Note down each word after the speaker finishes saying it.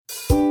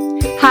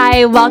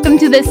Hi, welcome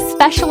to this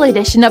special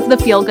edition of the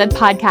Feel Good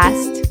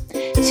Podcast.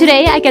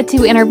 Today, I get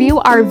to interview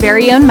our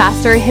very own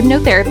master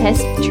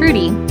hypnotherapist,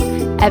 Trudy.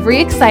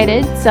 Every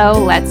excited, so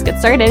let's get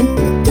started.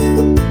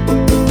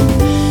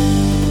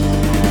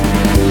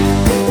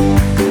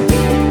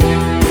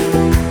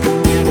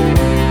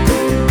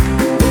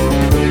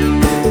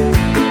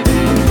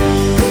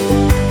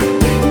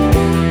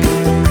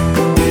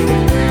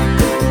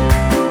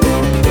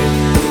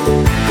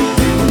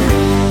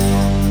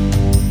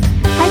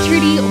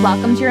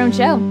 Welcome to your own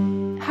show.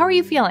 How are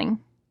you feeling?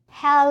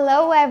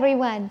 Hello,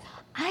 everyone.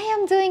 I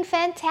am doing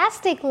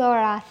fantastic,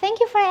 Laura. Thank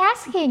you for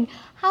asking.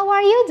 How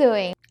are you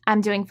doing?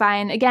 I'm doing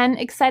fine. Again,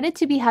 excited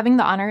to be having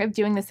the honor of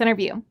doing this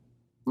interview.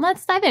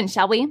 Let's dive in,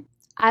 shall we?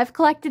 I've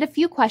collected a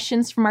few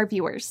questions from our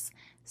viewers.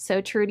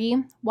 So,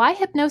 Trudy, why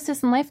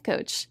hypnosis and life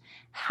coach?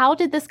 How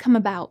did this come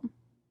about?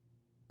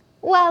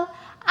 Well,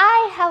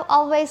 I have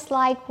always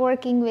liked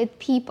working with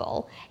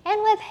people,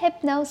 and with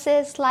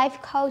hypnosis,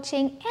 life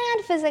coaching,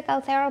 and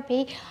physical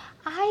therapy,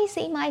 I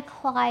see my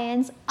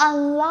clients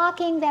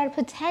unlocking their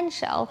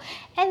potential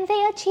and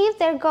they achieve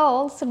their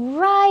goals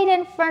right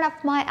in front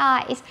of my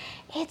eyes.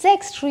 It's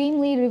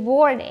extremely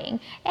rewarding,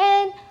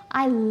 and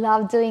I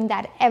love doing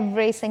that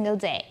every single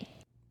day.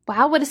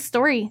 Wow, what a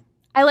story.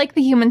 I like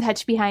the human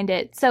touch behind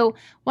it. So,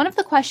 one of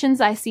the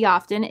questions I see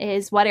often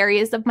is what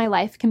areas of my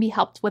life can be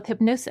helped with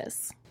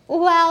hypnosis?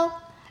 Well,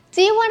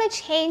 do you want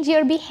to change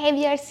your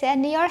behaviors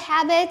and your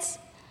habits?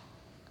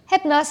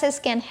 Hypnosis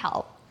can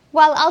help.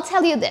 Well, I'll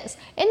tell you this.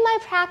 In my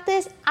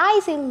practice,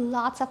 I see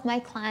lots of my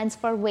clients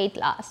for weight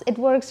loss. It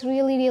works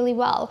really, really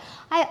well.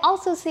 I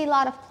also see a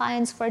lot of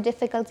clients for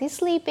difficulty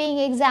sleeping,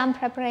 exam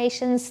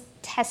preparations,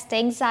 test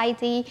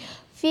anxiety,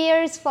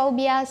 fears,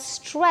 phobias,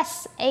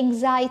 stress,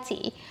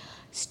 anxiety.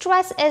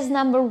 Stress is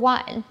number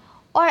one,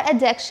 or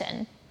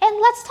addiction. And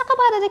let's talk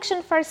about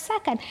addiction for a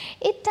second.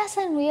 It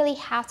doesn't really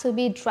have to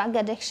be drug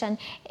addiction.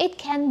 It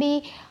can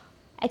be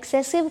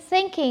excessive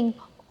thinking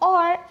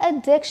or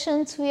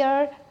addiction to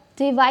your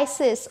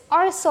devices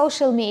or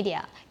social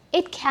media.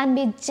 It can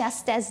be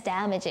just as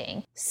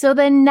damaging. So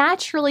then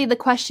naturally the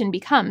question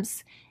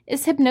becomes,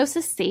 is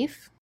hypnosis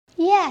safe?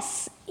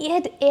 Yes,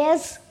 it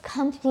is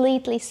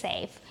completely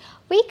safe.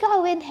 We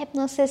go in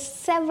hypnosis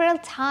several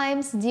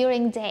times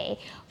during the day.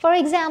 For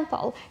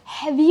example,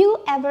 have you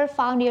ever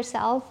found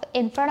yourself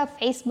in front of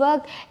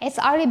Facebook? It's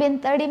already been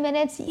 30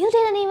 minutes. You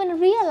didn't even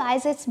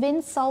realize it's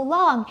been so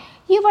long.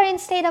 You were in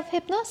state of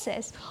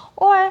hypnosis.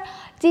 Or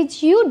did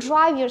you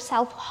drive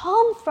yourself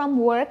home from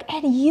work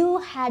and you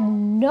had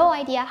no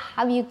idea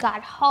how you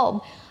got home?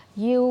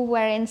 You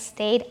were in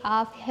state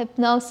of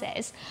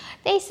hypnosis.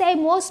 They say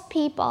most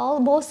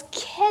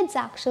kids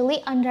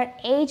actually under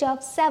age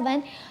of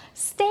 7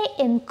 stay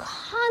in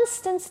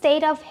constant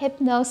state of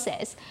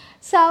hypnosis.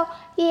 So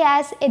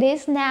yes, it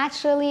is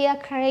naturally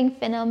occurring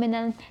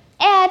phenomenon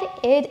and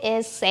it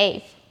is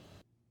safe.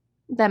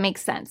 That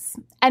makes sense.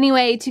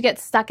 Anyway, to get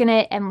stuck in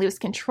it and lose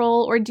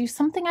control or do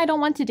something I don't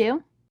want to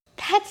do?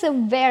 That's a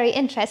very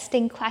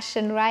interesting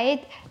question,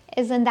 right?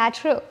 Isn't that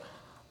true?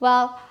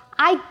 Well,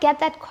 I get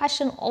that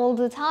question all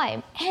the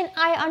time, and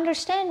I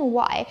understand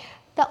why.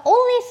 The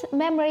only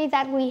memory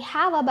that we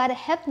have about a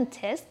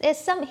hypnotist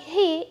is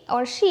he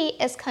or she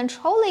is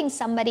controlling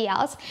somebody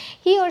else.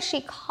 He or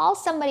she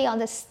calls somebody on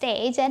the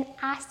stage and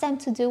asks them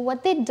to do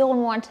what they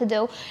don't want to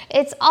do.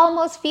 It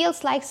almost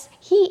feels like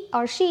he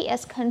or she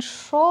is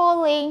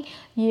controlling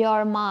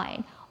your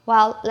mind.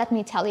 Well, let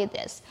me tell you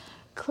this.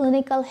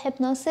 Clinical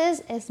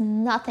hypnosis is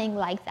nothing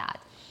like that.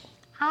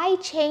 I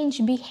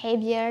change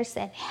behaviors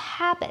and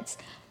habits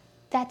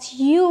that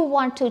you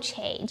want to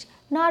change,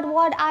 not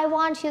what I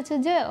want you to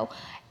do.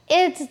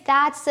 It's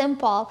that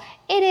simple.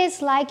 It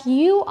is like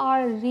you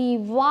are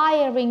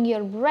rewiring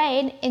your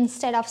brain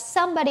instead of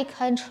somebody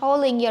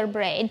controlling your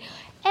brain,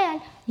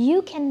 and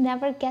you can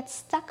never get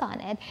stuck on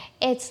it.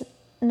 It's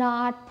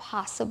not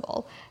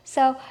possible.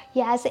 So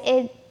yes,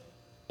 it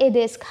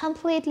is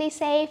completely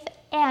safe,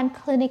 and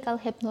clinical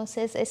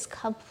hypnosis is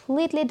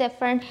completely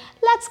different.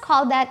 Let's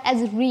call that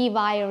as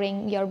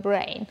rewiring your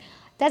brain.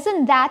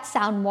 Doesn't that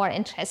sound more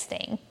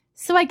interesting?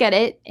 So I get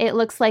it. It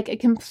looks like a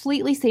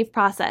completely safe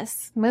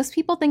process. Most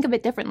people think of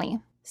it differently.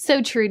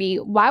 So Trudy,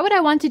 why would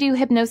I want to do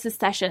hypnosis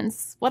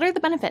sessions? What are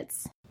the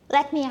benefits?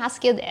 Let me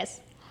ask you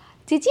this.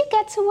 Did you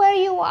get to where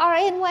you are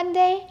in one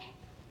day?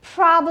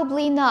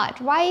 Probably not,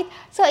 right?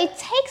 So it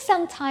takes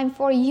some time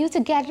for you to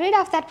get rid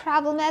of that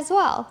problem as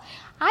well.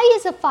 I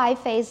use a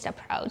 5-phased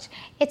approach.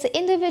 It's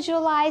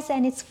individualized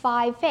and it's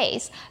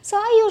 5-phase. So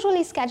I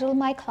usually schedule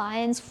my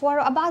clients for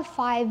about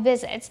 5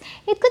 visits.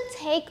 It could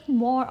take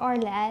more or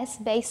less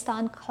based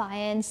on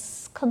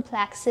clients'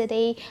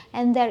 complexity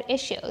and their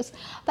issues.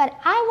 But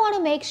I want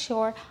to make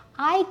sure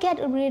I get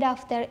rid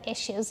of their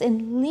issues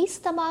in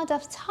least amount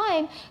of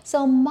time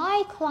so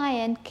my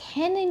client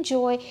can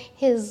enjoy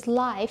his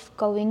life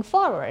going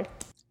forward.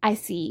 I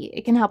see.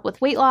 It can help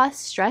with weight loss,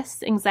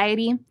 stress,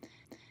 anxiety.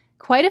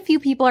 Quite a few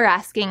people are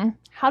asking,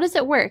 how does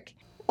it work?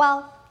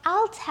 Well,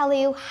 I'll tell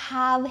you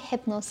how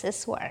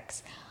hypnosis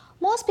works.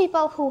 Most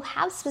people who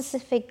have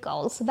specific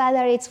goals,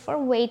 whether it's for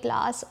weight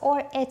loss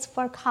or it's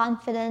for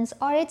confidence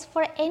or it's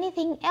for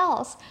anything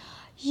else,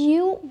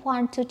 you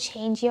want to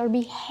change your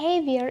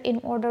behavior in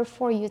order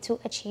for you to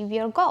achieve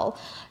your goal.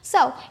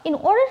 So in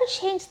order to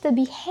change the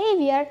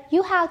behavior,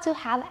 you have to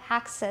have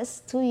access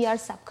to your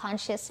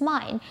subconscious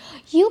mind.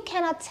 You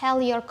cannot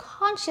tell your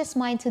conscious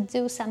mind to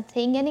do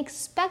something and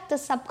expect the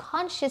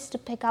subconscious to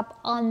pick up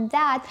on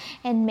that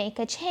and make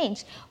a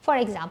change. For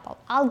example,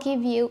 I'll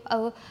give you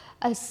a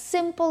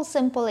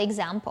simple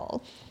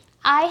example.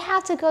 I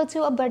have to go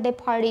to a birthday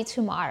party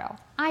tomorrow.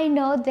 I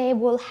know they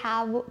will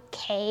have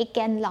cake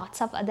and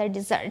lots of other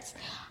desserts.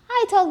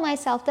 I told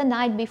myself the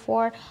night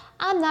before,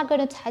 I'm not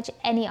going to touch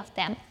any of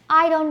them.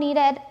 I don't need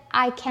it,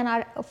 I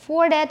cannot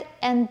afford it,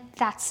 and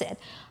that's it.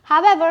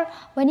 However,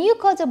 when you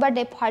go to a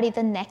birthday party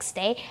the next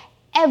day,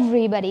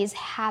 everybody's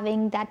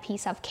having that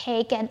piece of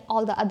cake and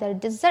all the other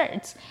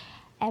desserts.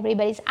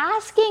 Everybody's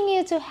asking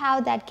you to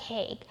have that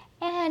cake.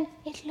 And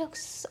it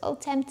looks so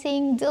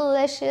tempting,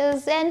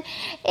 delicious, and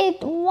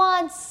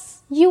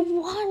you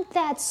want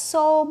that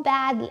so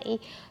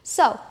badly.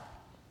 So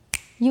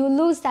you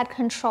lose that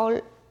control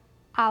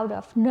out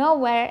of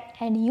nowhere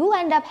and you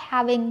end up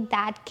having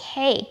that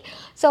cake.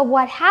 So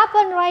what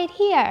happened right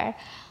here?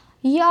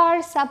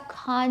 Your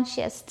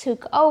subconscious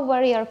took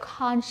over your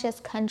conscious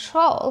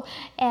control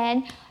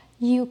and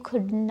you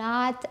could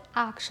not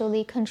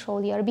actually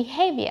control your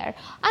behavior.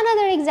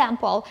 Another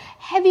example,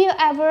 have you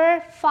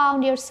ever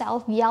found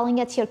yourself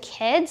yelling at your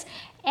kids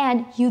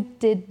and you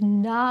did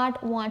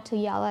not want to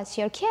yell at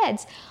your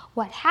kids?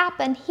 What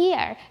happened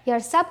here? Your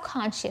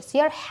subconscious,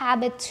 your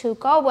habit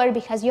took over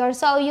because you're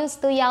so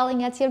used to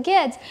yelling at your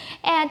kids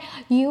and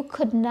you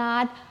could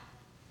not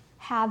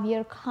have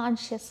your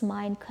conscious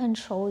mind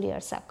control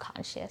your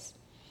subconscious.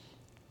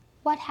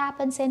 What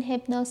happens in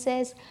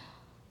hypnosis?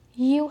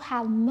 You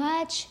have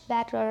much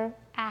better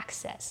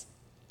access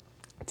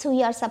to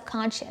your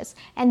subconscious,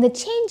 and the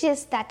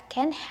changes that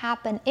can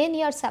happen in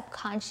your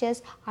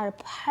subconscious are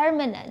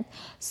permanent.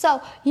 So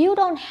you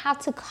don't have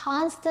to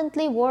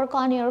constantly work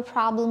on your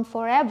problem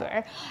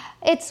forever.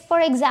 It's, for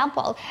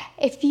example,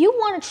 if you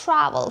want to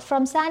travel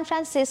from San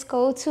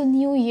Francisco to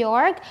New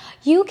York,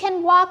 you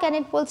can walk and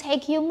it will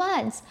take you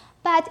months.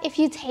 But if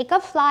you take a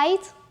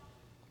flight,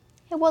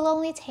 it will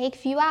only take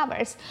few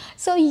hours.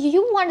 So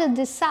you want to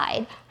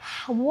decide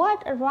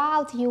what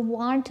route you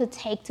want to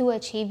take to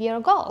achieve your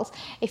goals.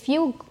 If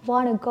you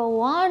want to go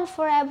on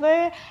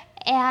forever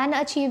and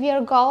achieve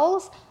your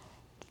goals,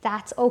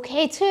 that's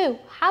okay too.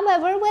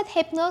 However, with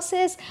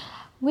hypnosis,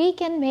 we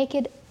can make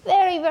it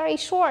very, very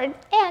short.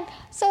 And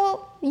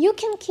so you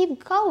can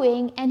keep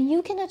going and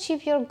you can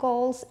achieve your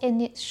goals in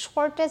the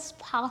shortest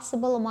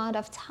possible amount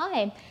of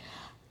time.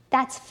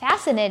 That's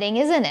fascinating,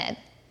 isn't it?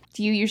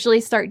 Do you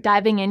usually start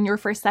diving in your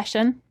first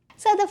session?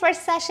 So the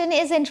first session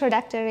is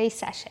introductory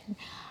session.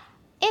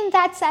 In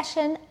that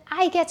session,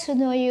 I get to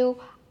know you.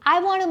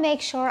 I want to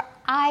make sure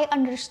I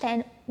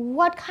understand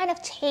what kind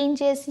of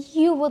changes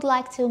you would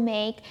like to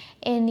make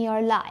in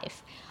your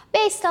life.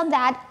 Based on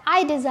that,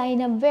 I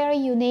design a very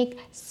unique,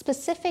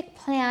 specific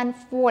plan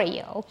for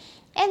you.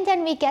 And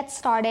then we get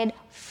started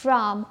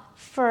from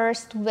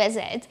first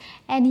visit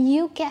and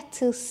you get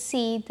to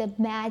see the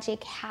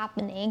magic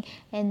happening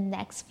in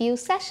next few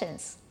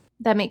sessions.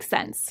 That makes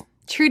sense.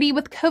 Trudy,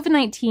 with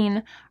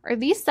COVID-19, are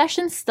these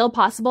sessions still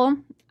possible?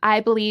 I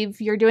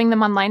believe you're doing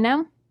them online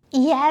now?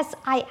 Yes,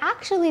 I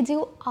actually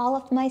do all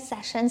of my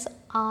sessions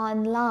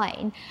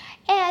online.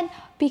 And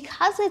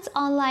because it's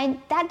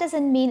online, that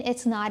doesn't mean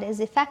it's not as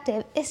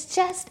effective. It's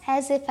just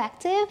as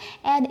effective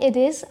and it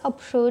is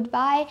approved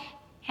by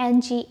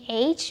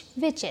NGH,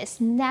 which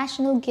is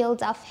National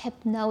Guild of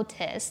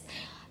Hypnotists.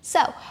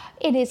 So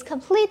it is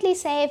completely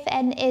safe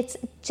and it's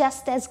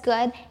just as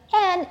good.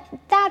 And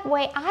that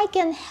way I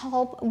can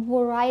help a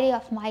variety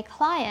of my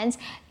clients.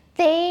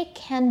 They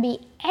can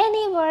be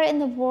anywhere in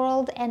the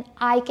world and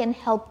I can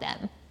help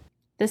them.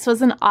 This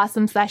was an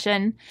awesome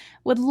session.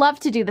 Would love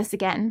to do this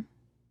again.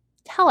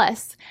 Tell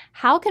us,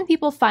 how can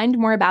people find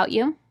more about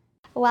you?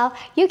 Well,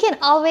 you can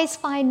always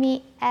find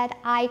me at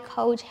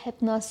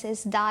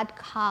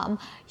icoachhypnosis.com.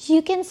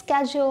 You can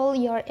schedule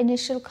your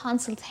initial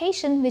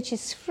consultation, which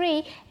is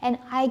free, and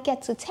I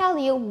get to tell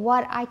you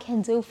what I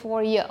can do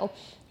for you.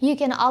 You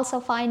can also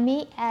find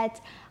me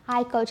at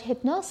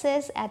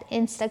iCoachHypnosis at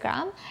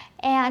Instagram,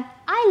 and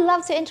I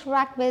love to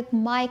interact with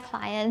my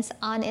clients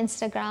on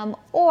Instagram,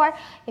 or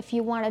if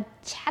you want to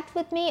chat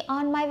with me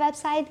on my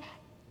website,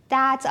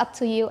 that's up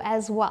to you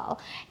as well.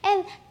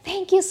 And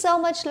thank you so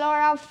much,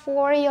 Laura,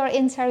 for your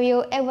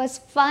interview. It was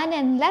fun,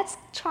 and let's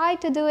try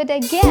to do it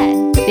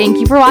again. Thank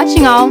you for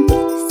watching, all.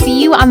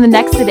 See you on the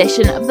next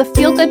edition of the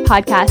Feel Good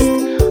Podcast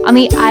on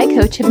the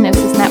iCoach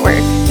Hypnosis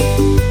Network.